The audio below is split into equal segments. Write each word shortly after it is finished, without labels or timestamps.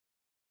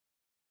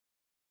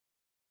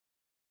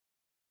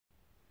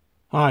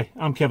Hi,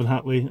 I'm Kevin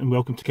Hatley and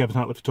welcome to Kevin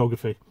Hatley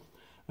Photography.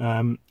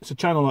 It's a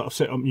channel that I've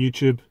set up on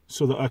YouTube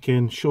so that I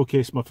can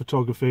showcase my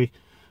photography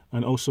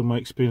and also my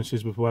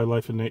experiences with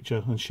wildlife and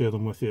nature and share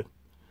them with you.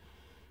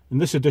 In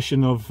this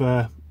edition of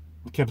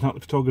Kevin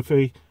Hatley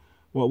Photography,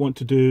 what I want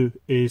to do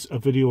is a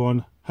video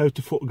on how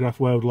to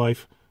photograph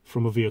wildlife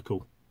from a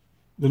vehicle.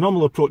 The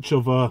normal approach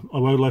of a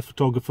wildlife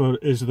photographer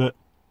is that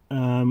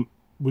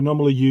we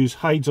normally use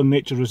hides on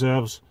nature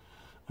reserves,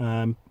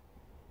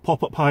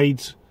 pop-up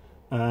hides,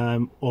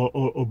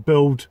 or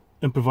build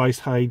improvised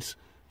hides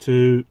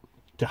to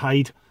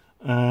hide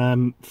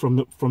from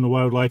the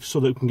wildlife so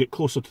that we can get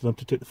closer to them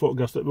to take the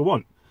photographs that we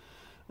want.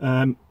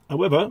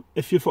 However,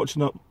 if you're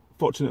fortunate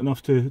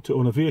enough to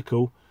own a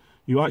vehicle,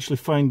 you actually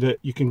find that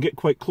you can get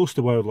quite close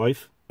to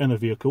wildlife in a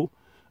vehicle.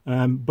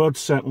 Birds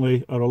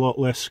certainly are a lot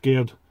less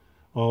scared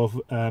of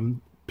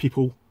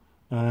people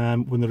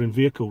when they're in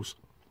vehicles,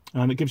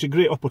 and it gives you a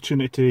great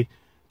opportunity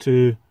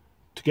to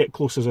get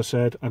close, as I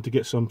said, and to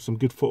get some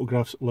good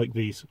photographs like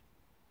these.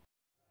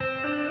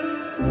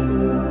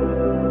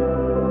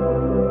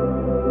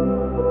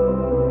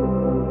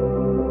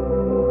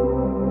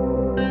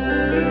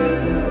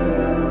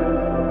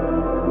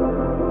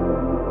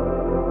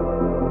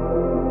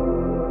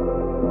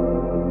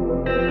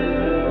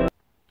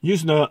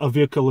 Using a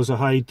vehicle as a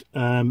hide,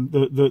 there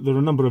are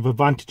a number of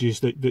advantages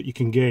that you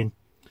can gain.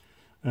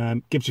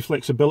 Gives you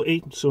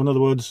flexibility, so in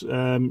other words,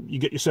 you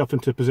get yourself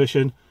into a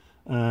position.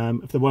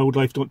 If the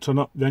wildlife don't turn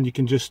up, then you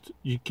can just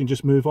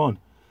move on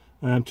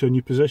to a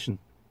new position.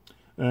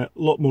 A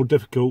lot more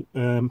difficult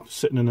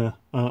sitting in a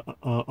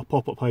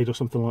pop-up hide or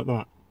something like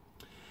that.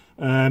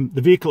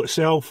 The vehicle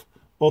itself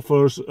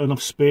offers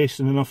enough space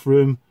and enough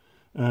room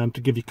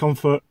to give you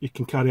comfort. You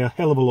can carry a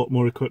hell of a lot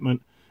more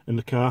equipment in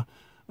the car.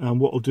 And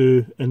what I'll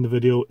do in the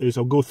video is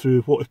I'll go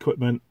through what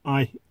equipment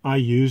I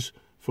use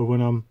for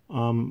when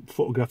I'm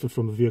photographing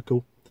from a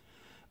vehicle.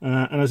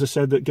 And as I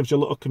said, that gives you a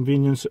lot of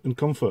convenience and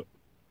comfort.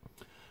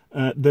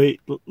 The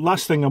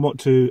last thing I want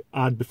to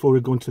add before we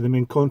go into the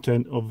main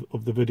content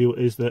of the video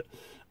is that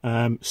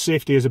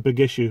safety is a big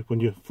issue when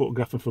you're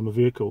photographing from a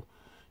vehicle.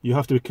 You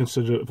have to be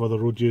considerate of other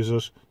road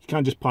users. You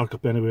can't just park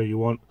up anywhere you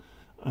want,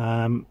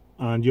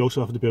 and you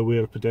also have to be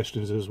aware of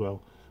pedestrians as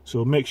well.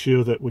 So make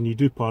sure that when you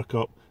do park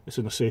up, it's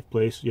in a safe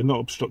place. You're not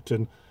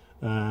obstructing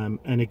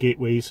any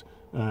gateways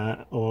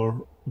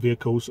or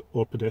vehicles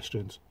or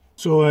pedestrians.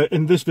 So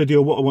in this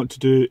video, what I want to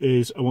do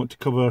is I want to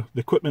cover the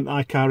equipment that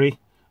I carry,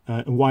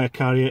 and why I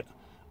carry it,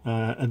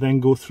 and then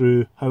go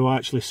through how I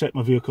actually set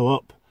my vehicle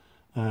up,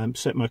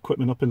 set my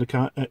equipment up in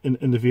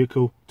the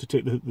vehicle to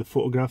take the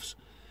photographs,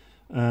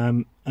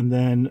 and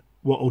then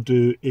what I'll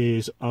do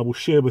is I will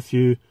share with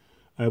you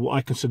what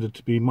I consider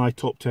to be my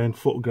top 10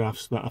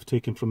 photographs that I've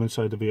taken from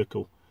inside the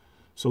vehicle.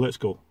 So let's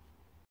go.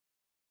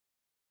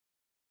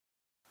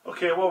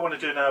 Okay, what I want to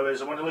do now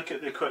is I want to look at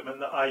the equipment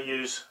that I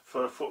use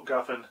for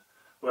photographing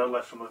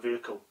wildlife from a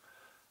vehicle.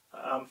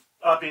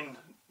 I've been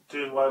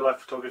doing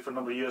wildlife photography for a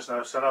number of years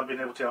now, so I've been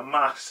able to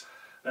amass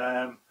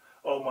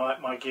all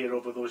my gear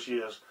over those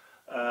years.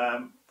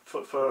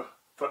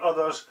 For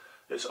others,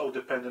 it's all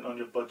dependent on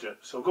your budget.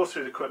 So I'll go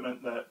through the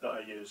equipment that I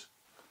use.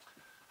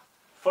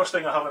 First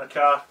thing I have in a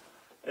car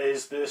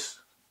is this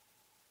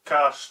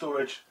car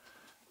storage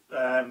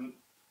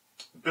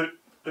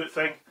boot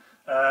thing.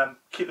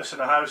 Keep this in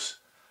the house.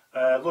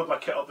 Load my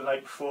kit up the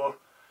night before.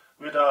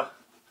 We had an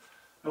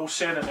old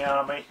saying in the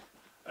army.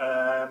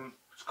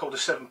 It's called the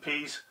 7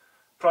 Ps.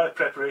 Prior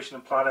preparation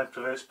and planning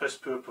prevents piss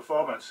poor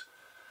performance.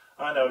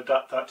 I now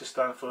adapt that to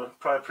stand for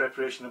prior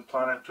preparation and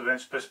planning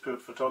prevents piss poor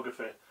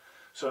photography.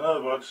 So in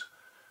other words,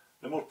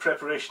 the more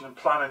preparation and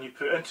planning you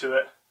put into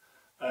it,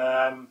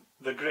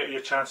 the greater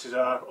your chances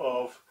are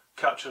of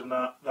capturing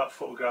that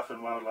photograph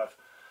in wildlife.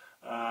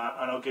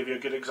 And I'll give you a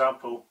good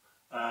example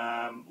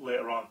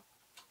later on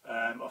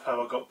of how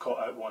I got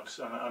caught out once,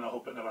 and I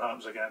hope it never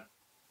happens again.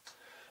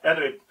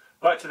 Anyway,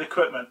 back to the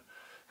equipment.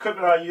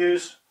 Equipment I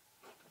use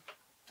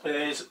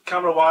is,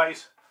 camera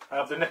wise, I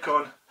have the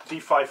Nikon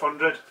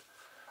D500,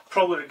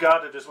 probably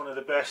regarded as one of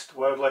the best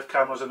wildlife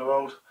cameras in the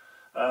world.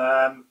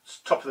 It's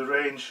top of the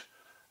range,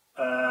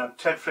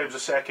 10 frames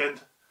a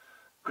second,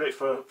 great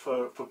for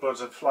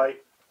birds in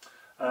flight,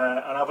 and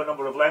I have a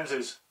number of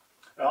lenses.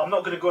 I'm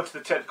not going to go into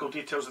the technical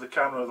details of the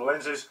camera or the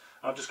lenses.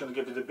 I'm just going to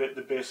give you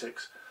the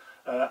basics.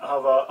 I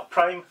have a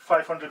prime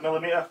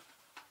 500mm,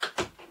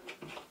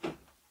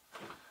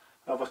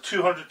 I have a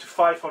 200 to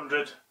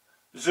 500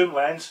 zoom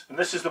lens, and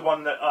this is the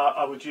one that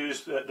I would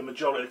use the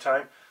majority of the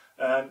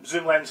time.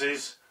 Zoom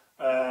lenses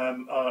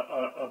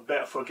are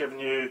better for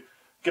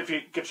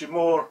gives you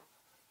more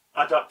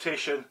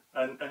adaptation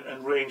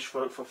and range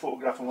for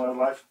photographing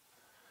wildlife.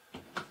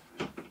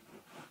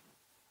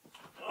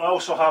 I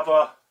also have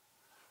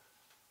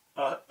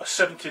a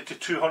 70 to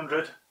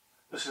 200.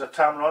 This is a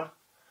Tamron.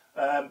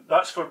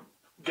 That's for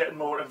getting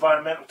more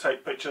environmental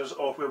type pictures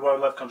of where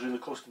wildlife comes really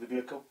close to the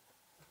vehicle.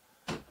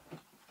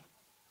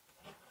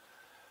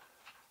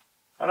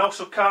 And I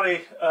also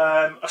carry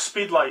a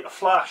speed light, a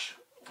flash.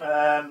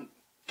 Can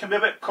be a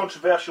bit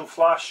controversial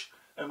flash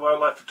in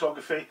wildlife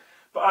photography,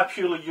 but I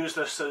purely use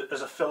this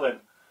as a fill-in.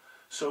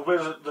 So where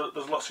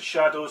there's lots of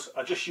shadows,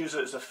 I just use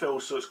it as a fill,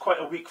 so it's quite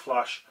a weak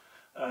flash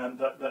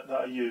that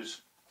I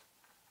use.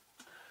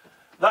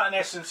 That in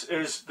essence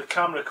is the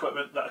camera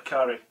equipment that I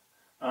carry,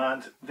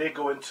 and they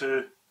go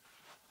into,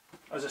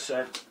 as I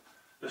said,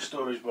 the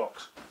storage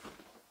box.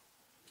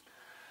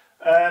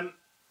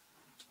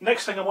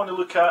 Next thing I want to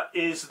look at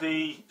is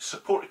the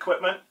support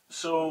equipment.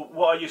 So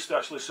what I use to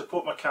actually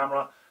support my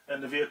camera in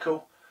the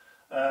vehicle.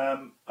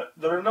 There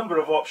are a number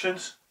of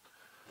options.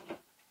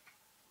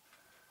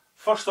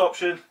 First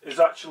option is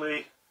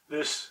actually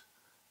this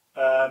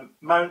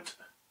mount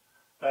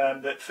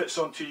that fits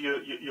onto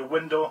your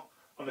window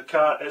on the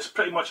car. It's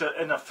pretty much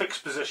in a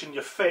fixed position.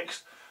 You're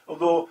fixed,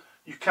 although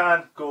you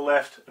can go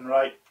left and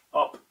right,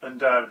 up and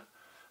down.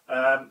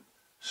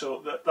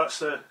 So that's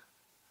the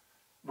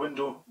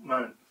window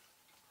mount.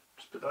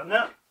 Just put that in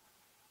there.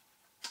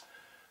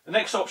 The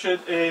next option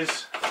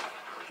is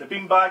the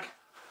bean bag.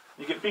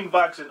 You get bean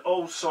bags in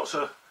all sorts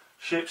of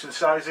shapes and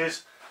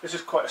sizes. This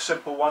is quite a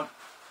simple one.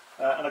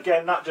 And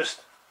again, that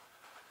just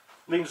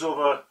leans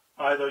over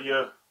either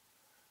your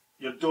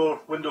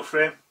door window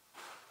frame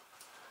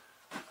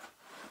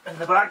in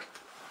the bag.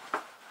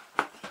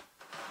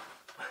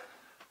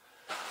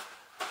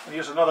 And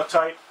here's another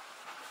type.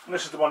 And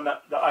this is the one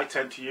that I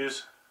tend to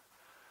use.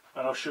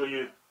 And I'll show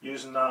you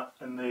using that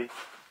in the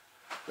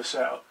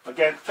setup.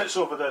 Again, fits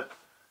over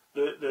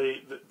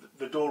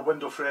the door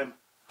window frame.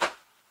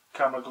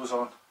 Camera goes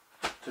on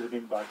to the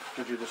bean bag,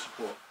 gives you the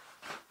support.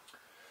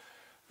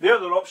 The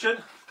other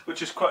option,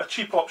 which is quite a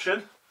cheap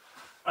option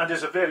and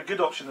is a very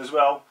good option as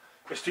well,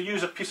 is to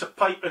use a piece of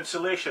pipe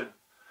insulation.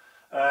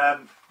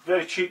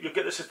 Very cheap. You'll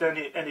get this at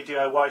any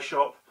DIY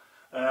shop,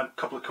 a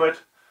couple of quid.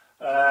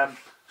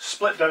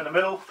 Split down the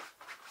middle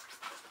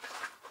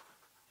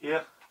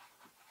here,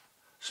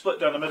 split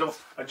down the middle,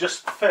 and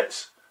just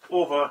fits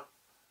over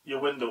your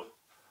window,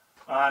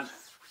 and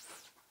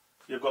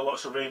you've got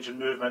lots of range and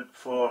movement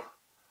for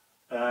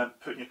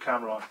putting your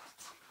camera on,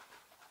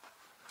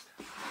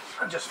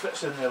 and just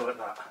fits in there like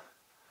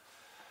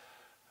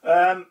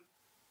that.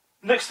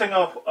 Next thing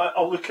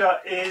I'll look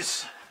at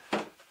is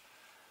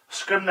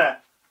scrim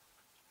net.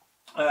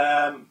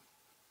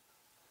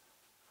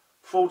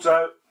 Folds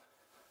out.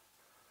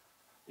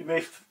 You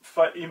may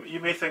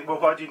think, well,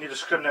 why do you need a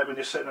scrim net when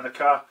you're sitting in a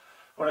car?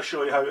 When I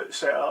show you how it's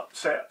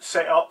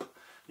set up,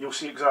 you'll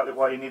see exactly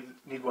why you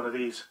need one of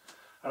these.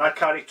 And I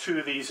carry two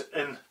of these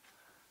in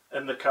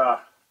the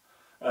car.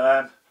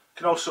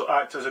 Can also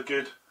act as a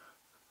good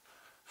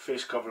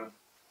face covering.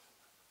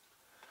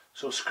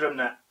 So scrim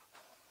net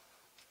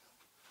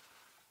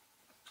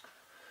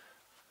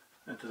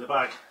into the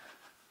bag,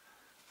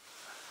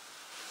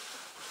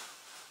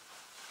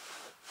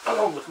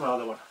 along with my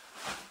other one.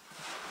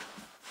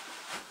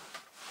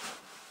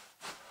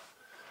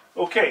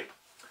 Okay,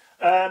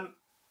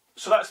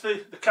 so that's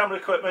the camera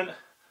equipment,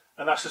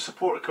 and that's the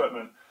support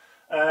equipment.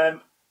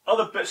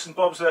 Other bits and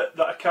bobs that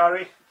I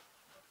carry: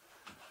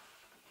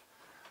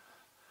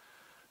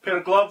 pair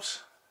of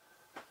gloves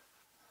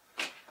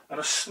and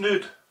a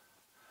snood.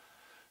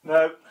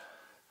 Now,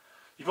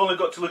 you've only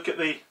got to look at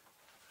the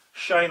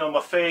shine on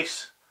my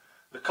face,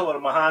 the colour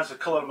of my hands, the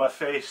colour of my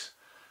face,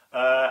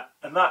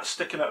 and that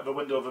sticking out of the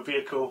window of a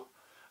vehicle,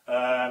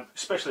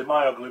 especially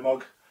my ugly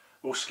mug,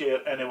 will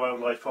scare any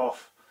wildlife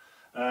off.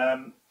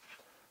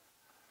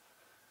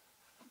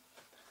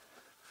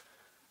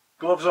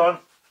 Gloves on.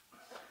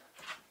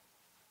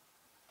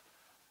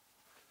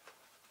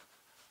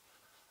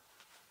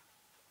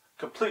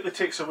 Completely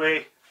takes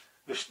away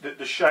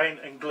the shine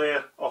and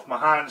glare off my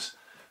hands,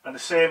 and the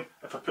same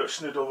if I put a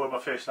snood over my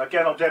face. And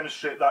again, I'll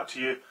demonstrate that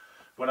to you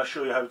when I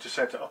show you how to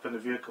set it up in the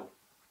vehicle.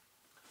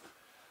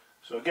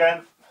 So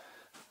again,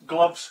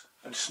 gloves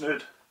and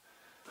snood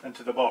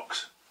into the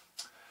box.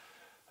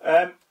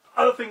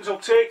 Other things I'll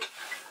take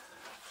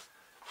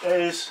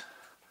is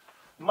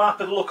map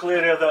of the local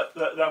area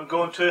that I'm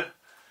going to,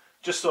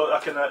 just so I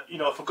can, you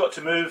know, if I've got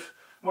to move.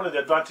 One of the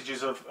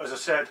advantages of, as I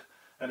said,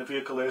 in a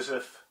vehicle is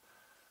if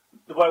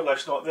the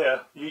wildlife's not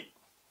there, you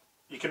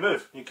can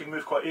move. You can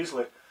move quite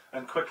easily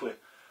and quickly.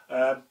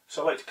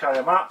 So I like to carry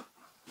a map.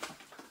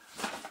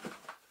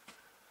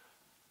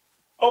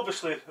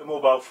 Obviously a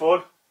mobile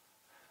phone.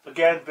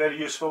 Again, very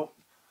useful.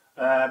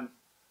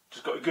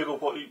 Just got to Google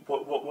what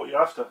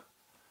you're after.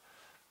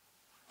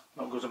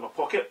 That goes in my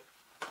pocket.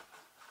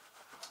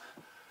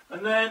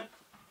 And then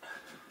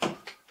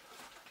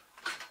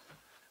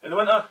in the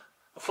winter,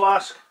 a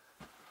flask.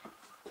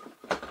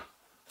 In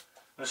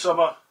the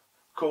summer,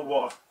 cold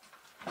water.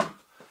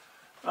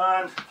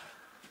 And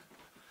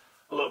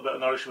a little bit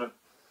of nourishment.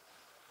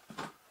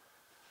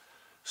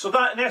 So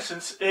that in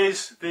essence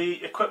is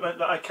the equipment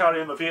that I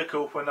carry in my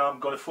vehicle when I'm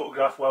going to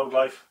photograph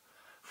wildlife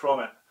from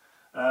it.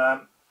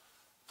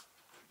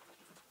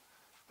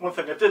 One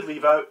thing I did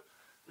leave out,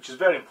 which is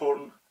very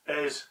important,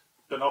 is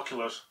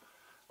binoculars,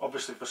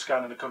 obviously for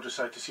scanning the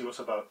countryside to see what's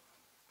about.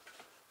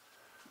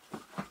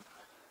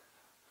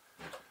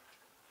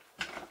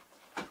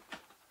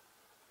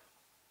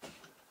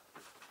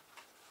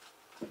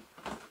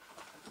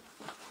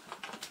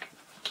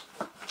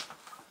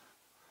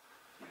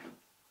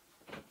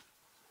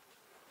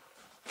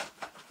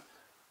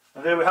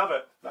 And there we have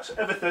it. That's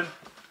everything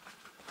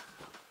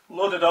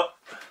loaded up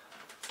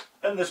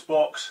in this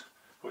box,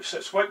 which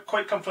sits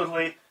quite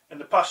comfortably in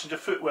the passenger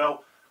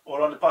footwell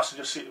or on the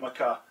passenger seat of my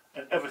car,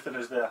 and everything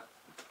is there.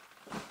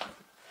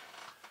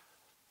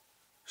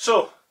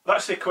 So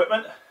that's the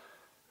equipment.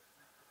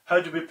 How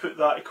do we put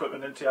that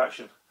equipment into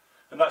action?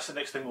 And that's the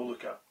next thing we'll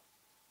look at.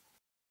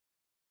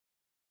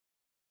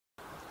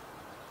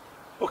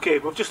 Okay,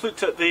 we've just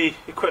looked at the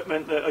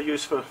equipment that I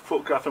use for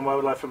photographing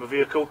wildlife from a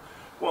vehicle.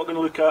 What I'm going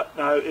to look at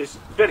now is,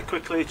 very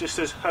quickly, just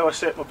as how I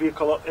set my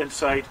vehicle up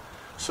inside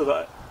so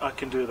that I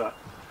can do that.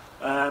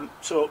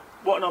 So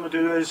what I'm going to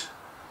do is,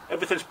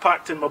 everything's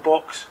packed in my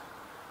box,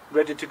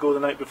 ready to go the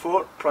night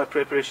before. Prior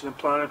preparation and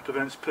planning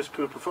prevents piss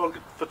poor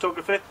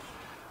photography.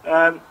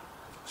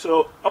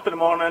 So up in the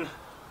morning,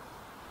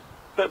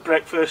 bit of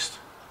breakfast,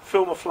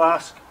 fill my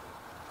flask,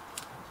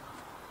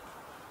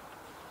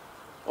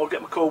 I'll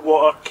get my cold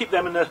water, keep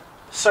them in the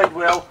side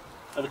well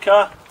of the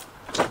car,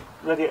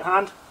 ready at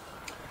hand.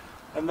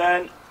 And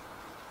then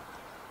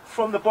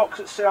from the box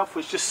itself,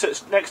 which just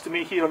sits next to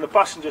me here on the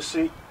passenger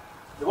seat,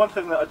 the one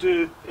thing that I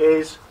do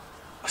is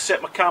I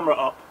set my camera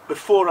up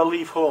before I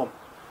leave home.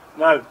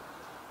 Now,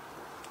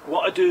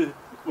 what I do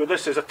with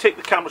this is I take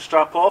the camera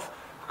strap off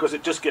because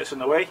it just gets in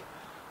the way,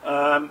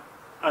 and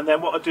then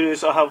what I do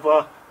is I have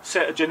a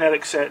set of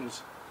generic settings.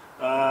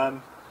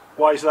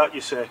 Why is that,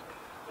 you say?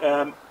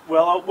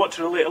 Well, I want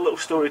to relate a little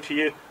story to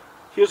you.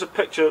 Here's a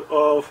picture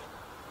of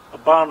a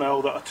barn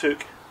owl that I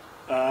took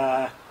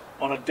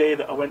on a day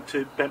that I went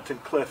to Bempton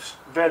Cliffs,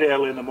 very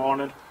early in the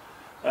morning.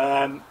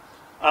 I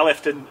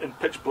left in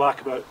pitch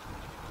black about,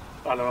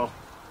 I don't know,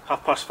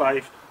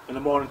 5:30 in the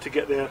morning to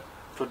get there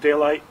for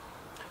daylight.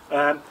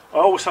 I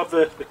always have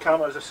the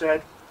camera, as I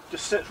said,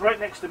 just sits right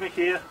next to me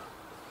here,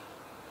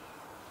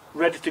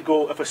 ready to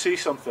go if I see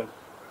something.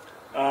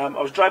 I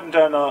was driving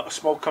down a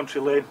small country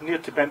lane near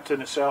to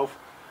Bempton itself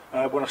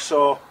when I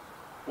saw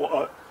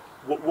what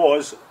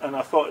was, and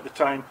I thought at the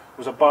time,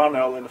 was a barn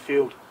owl in the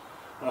field.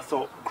 And I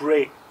thought,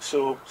 great.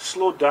 So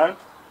slowed down,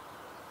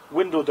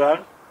 window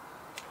down,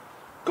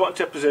 got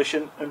into a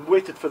position and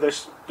waited for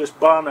this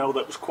barn owl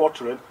that was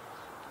quartering,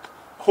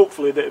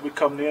 hopefully that it would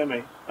come near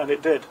me, and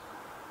it did.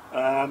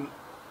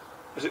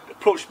 As it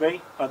approached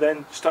me, I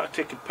then started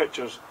taking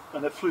pictures,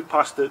 and it flew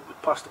past the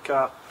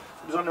car.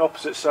 It was on the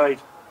opposite side.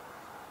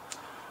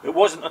 It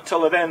wasn't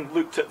until I then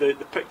looked at the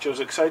pictures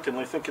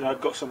excitingly, thinking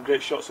I'd got some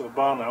great shots of a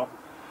barn owl,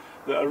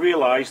 that I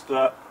realised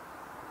that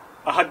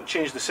I hadn't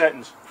changed the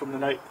settings from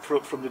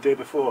the day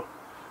before.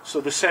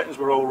 So the settings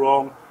were all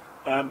wrong.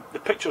 The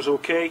picture's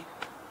okay,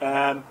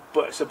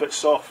 but it's a bit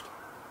soft.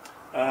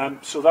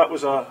 So that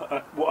was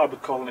what I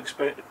would call an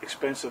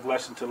expensive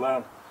lesson to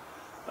learn.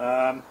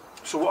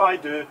 So what I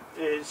do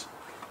is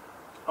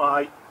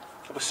I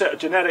have a set of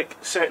generic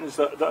settings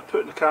that I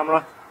put in the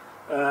camera.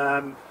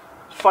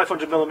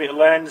 500mm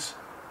lens.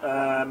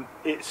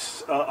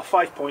 It's a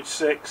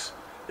 5.6.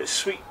 Its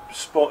sweet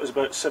spot is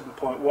about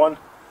 7.1.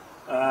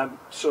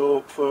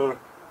 So for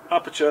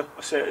aperture,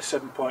 I set it at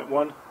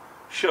 7.1.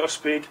 Shutter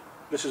speed,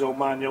 this is all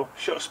manual.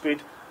 Shutter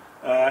speed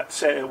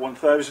set at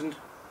 1000.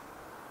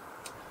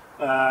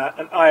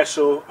 And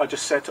ISO, I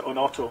just set it on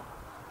auto.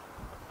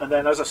 And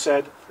then, as I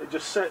said, it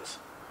just sits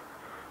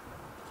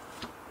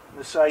on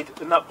the side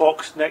in that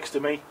box next to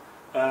me.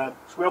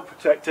 It's well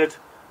protected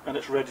and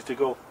it's ready to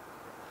go.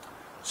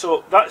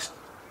 So that's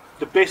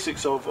the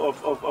basics of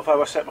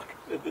how I set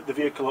the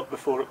vehicle up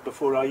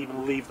before I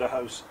even leave the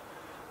house.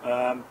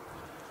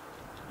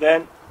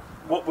 Then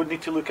what we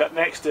need to look at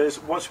next is,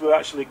 once we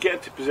actually get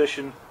into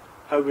position,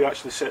 how we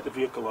actually set the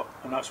vehicle up,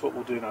 and that's what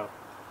we'll do now.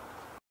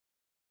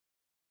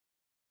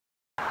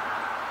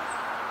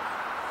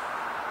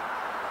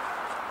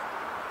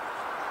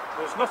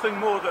 There's nothing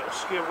more that will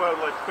scare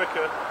wildlife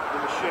quicker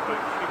than the shape of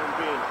a human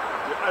being.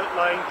 Your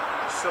outline,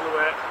 the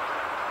silhouette,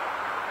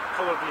 the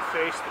colour of your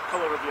face, the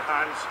colour of your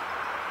hands,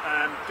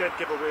 dead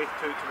giveaway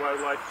to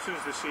wildlife. As soon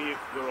as they see you,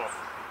 you're off.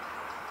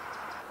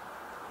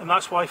 And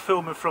that's why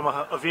filming from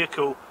a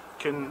vehicle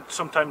can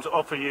sometimes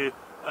offer you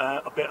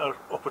a better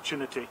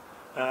opportunity,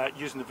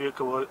 using the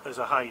vehicle as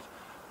a hide.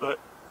 But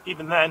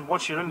even then,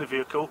 once you're in the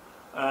vehicle,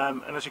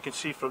 and as you can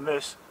see from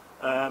this,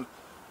 my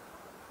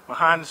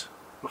hands,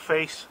 my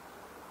face,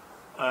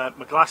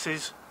 my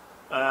glasses,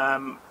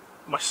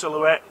 my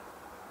silhouette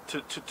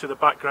to the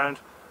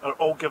background are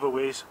all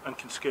giveaways and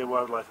can scare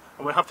wildlife,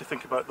 and we have to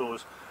think about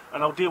those,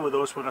 and I'll deal with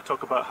those when I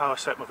talk about how I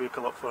set my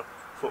vehicle up for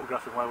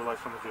photographing wildlife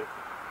from a vehicle.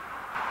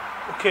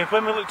 Okay,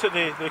 when we looked at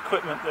the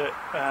equipment that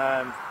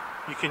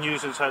you can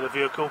use inside a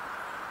vehicle,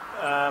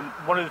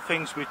 one of the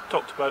things we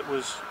talked about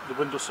was the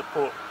window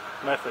support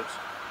methods.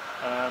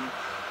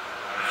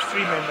 There's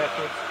three main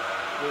methods.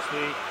 There's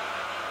the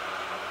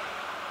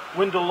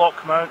window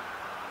lock mount,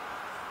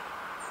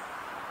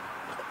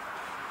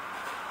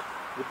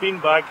 the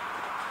beanbag,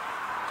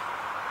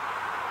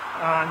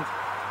 and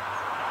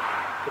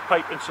the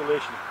pipe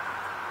insulation.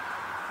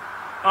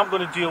 I'm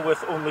going to deal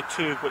with only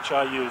two which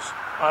I use.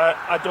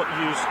 I don't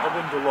use a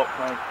window lock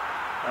mount.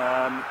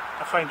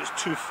 I find it's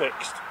too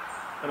fixed.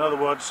 In other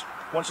words,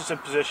 once it's in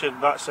position,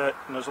 that's it,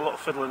 and there's a lot of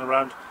fiddling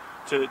around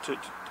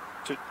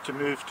to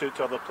move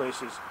to other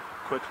places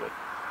quickly.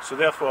 So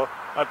therefore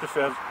I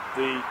prefer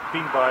the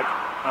beanbag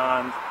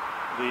and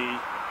the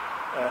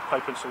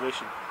pipe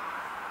insulation.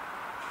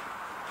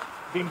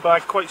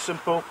 Beanbag, quite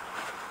simple,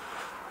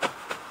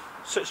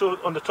 sits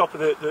on the top of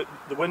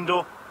the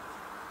window,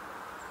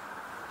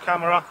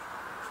 camera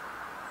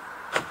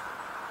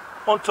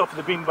on top of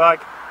the beanbag.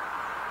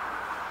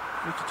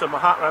 Need to turn my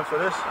hat around for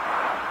this,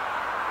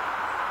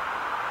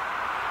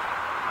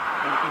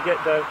 and you can get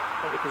down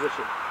into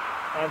position,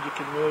 and you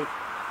can move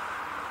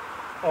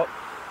up,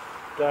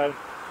 down,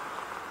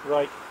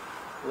 right,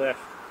 left.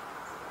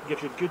 It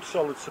gives you good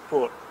solid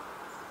support,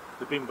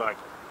 the beanbag.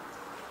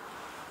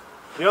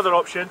 The other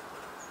option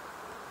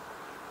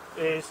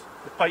is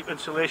the pipe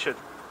insulation.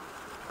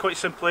 Quite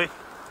simply,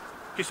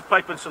 piece of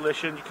pipe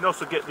insulation. You can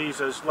also get these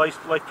as life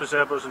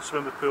preservers in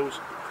swimming pools.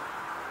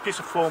 Piece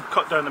of foam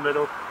cut down the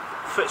middle,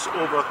 fits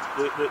over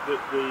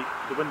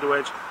the window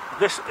edge.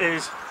 This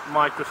is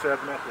my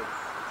preferred method.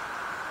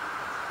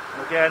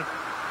 And again,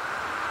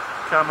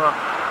 camera,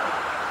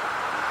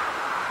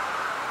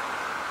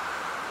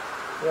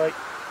 right,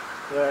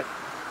 left,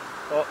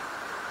 up,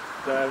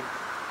 down.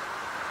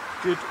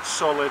 Good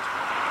solid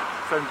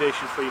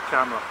foundation for your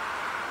camera.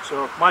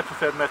 So my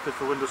preferred method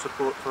for window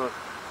support for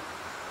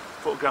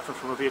photographing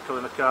from a vehicle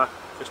in a car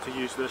is to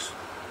use this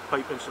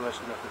pipe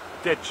insulation method.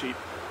 Dead cheap,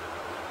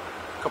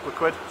 a couple of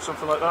quid,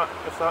 something like that.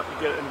 If that, you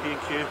get it in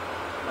B&Q,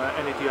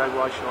 any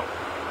DIY shop.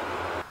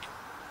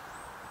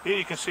 Here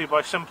you can see,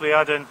 by simply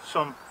adding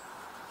some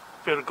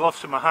pair of gloves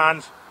to my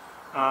hands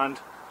and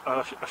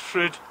a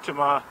shroud to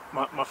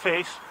my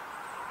face,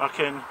 I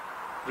can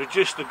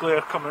reduce the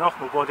glare coming off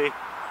my body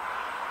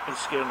and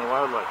scaring the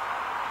wildlife.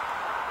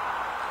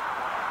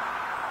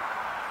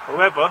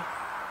 However,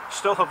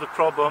 still have the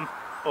problem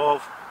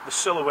of the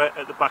silhouette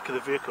at the back of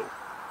the vehicle,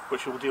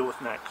 which we'll deal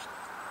with next.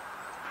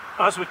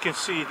 As we can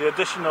see, the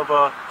addition of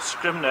a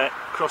scrim net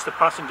across the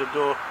passenger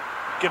door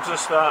gives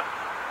us that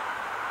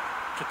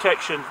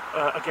protection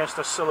against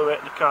a silhouette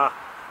in the car.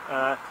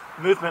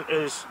 Movement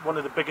is one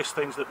of the biggest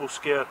things that will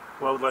scare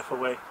wildlife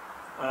away.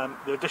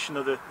 The addition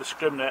of the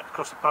scrim net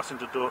across the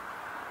passenger door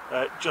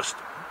just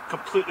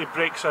completely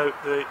breaks out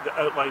the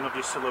outline of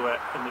your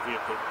silhouette in the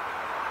vehicle.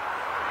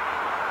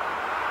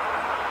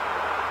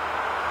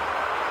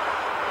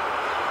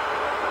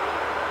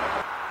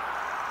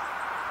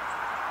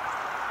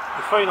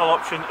 The final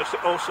option is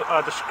to also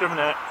add a scrim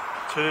net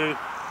to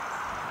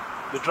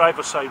the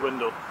driver's side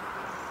window,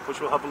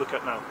 which we'll have a look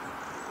at now.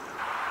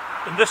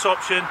 In this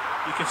option,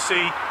 you can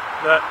see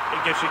that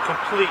it gives you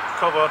complete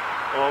cover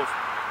of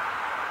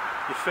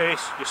your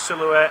face, your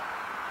silhouette,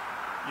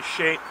 your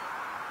shape,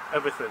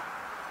 everything.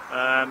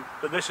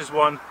 But this is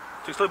one,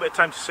 takes a little bit of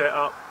time to set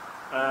up,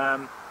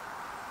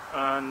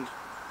 and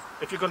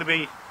if you're going to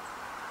be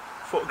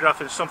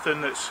photographing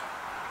something that's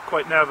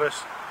quite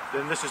nervous,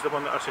 then this is the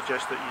one that I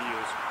suggest that you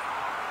use.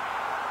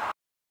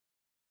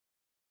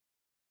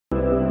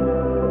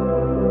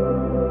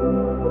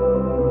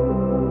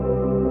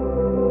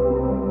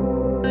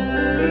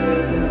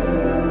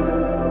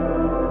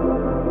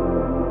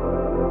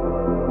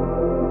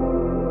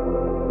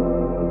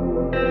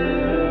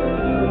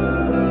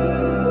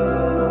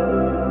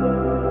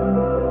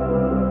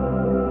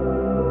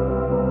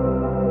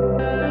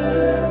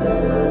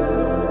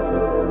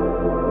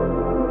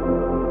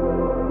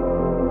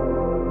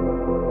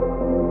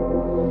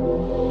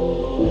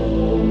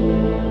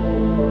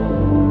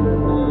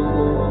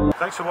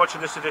 Thanks for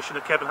watching this edition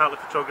of Kevin Hatley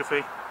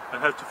Photography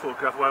and how to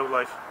photograph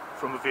wildlife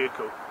from a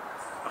vehicle.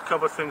 I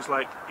covered things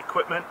like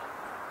equipment,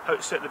 how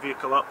to set the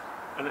vehicle up,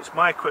 and it's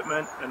my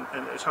equipment and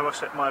it's how I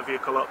set my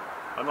vehicle up.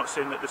 I'm not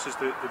saying that this is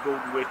the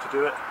golden way to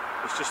do it,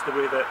 it's just the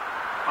way that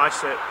I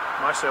set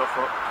myself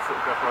up to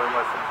photograph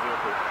wildlife from a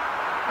vehicle.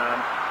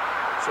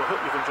 So I hope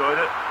you've enjoyed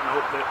it, and I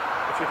hope that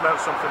if you've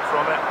learned something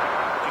from it,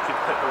 you could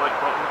hit the like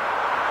button.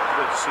 If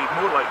you'd like to see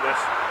more like this,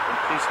 then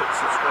please hit the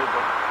subscribe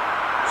button.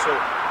 So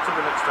until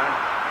the next time,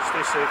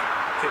 stay safe,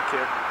 take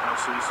care, and I'll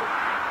see you soon.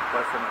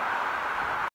 Bye for now.